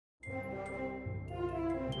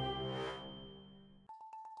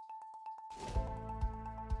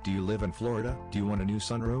Do you live in Florida? Do you want a new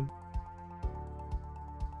sunroom?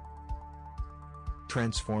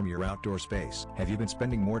 Transform your outdoor space. Have you been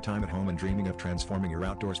spending more time at home and dreaming of transforming your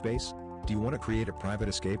outdoor space? Do you want to create a private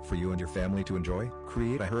escape for you and your family to enjoy?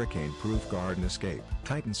 Create a hurricane-proof garden escape.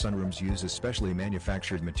 Titan Sunrooms uses specially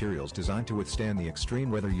manufactured materials designed to withstand the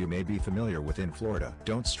extreme weather you may be familiar with in Florida.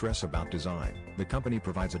 Don't stress about design. The company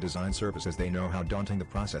provides a design service as they know how daunting the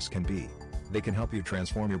process can be. They can help you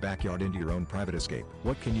transform your backyard into your own private escape.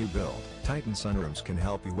 What can you build? Titan Sunrooms can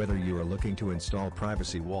help you whether you are looking to install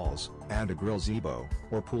privacy walls, add a grill gazebo,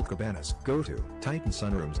 or pool cabanas. Go to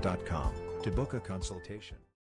titansunrooms.com to book a consultation.